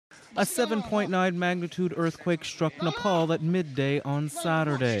A 7.9 magnitude earthquake struck Nepal at midday on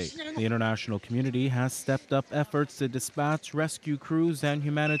Saturday. The international community has stepped up efforts to dispatch rescue crews and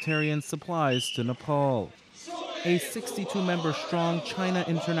humanitarian supplies to Nepal. A 62-member strong China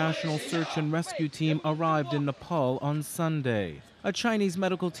International Search and Rescue Team arrived in Nepal on Sunday. A Chinese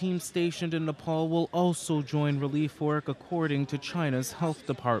medical team stationed in Nepal will also join relief work, according to China's health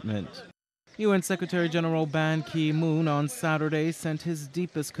department. UN Secretary General Ban Ki-moon on Saturday sent his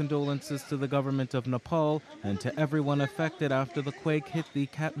deepest condolences to the government of Nepal and to everyone affected after the quake hit the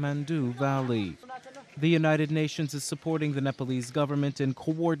Kathmandu Valley. The United Nations is supporting the Nepalese government in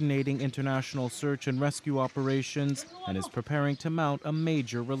coordinating international search and rescue operations and is preparing to mount a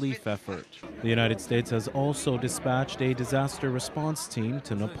major relief effort. The United States has also dispatched a disaster response team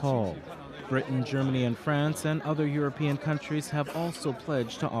to Nepal. Britain, Germany, and France and other European countries have also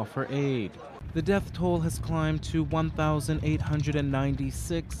pledged to offer aid. The death toll has climbed to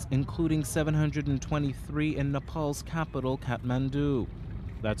 1,896, including 723 in Nepal's capital, Kathmandu.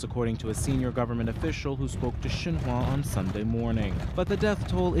 That's according to a senior government official who spoke to Xinhua on Sunday morning. But the death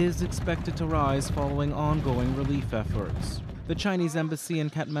toll is expected to rise following ongoing relief efforts. The Chinese embassy in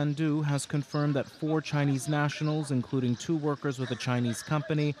Kathmandu has confirmed that 4 Chinese nationals, including 2 workers with a Chinese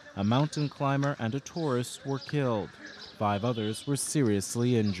company, a mountain climber, and a tourist, were killed. 5 others were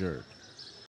seriously injured.